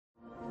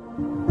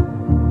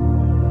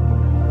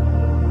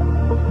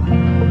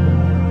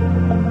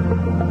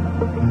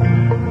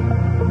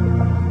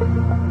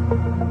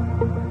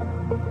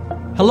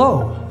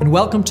Hello, and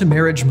welcome to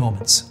Marriage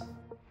Moments.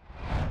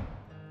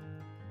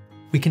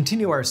 We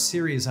continue our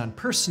series on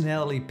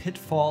personality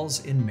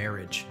pitfalls in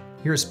marriage.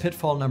 Here's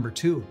pitfall number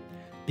 2,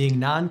 being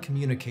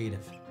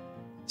non-communicative.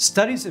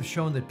 Studies have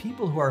shown that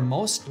people who are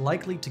most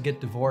likely to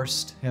get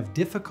divorced have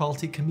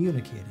difficulty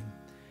communicating.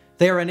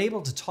 They are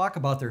unable to talk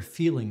about their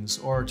feelings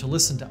or to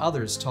listen to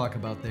others talk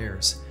about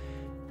theirs.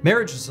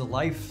 Marriage is a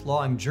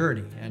lifelong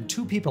journey, and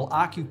two people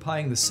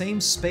occupying the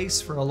same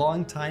space for a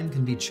long time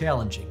can be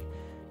challenging.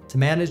 To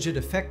manage it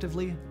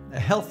effectively, a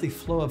healthy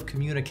flow of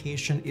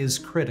communication is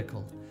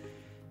critical.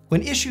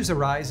 When issues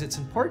arise, it's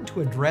important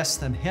to address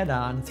them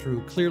head-on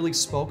through clearly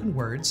spoken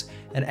words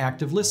and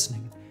active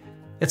listening.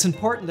 It's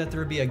important that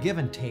there be a give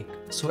and take,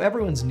 so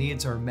everyone's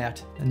needs are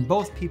met and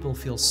both people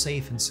feel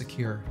safe and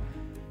secure.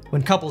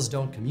 When couples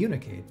don't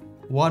communicate,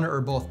 one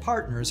or both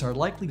partners are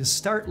likely to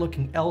start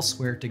looking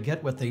elsewhere to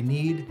get what they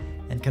need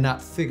and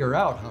cannot figure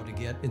out how to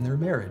get in their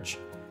marriage.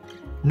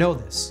 Know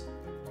this: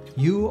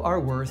 you are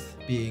worth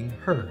being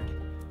heard.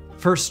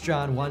 1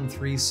 John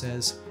 1:3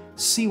 says,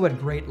 "See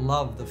what great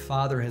love the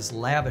Father has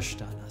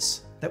lavished on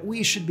us, that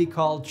we should be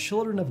called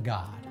children of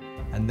God,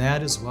 and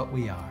that is what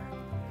we are."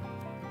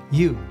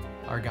 You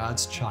are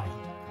God's child.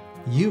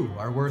 You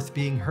are worth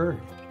being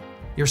heard.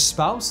 Your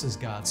spouse is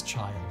God's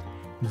child.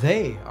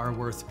 They are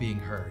worth being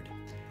heard.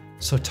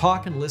 So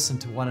talk and listen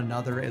to one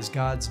another as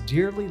God's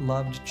dearly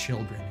loved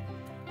children.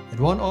 It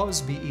won't always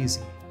be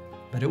easy,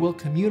 but it will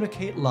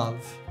communicate love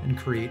and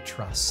create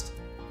trust.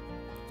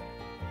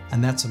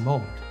 And that's a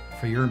moment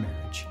for your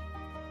marriage.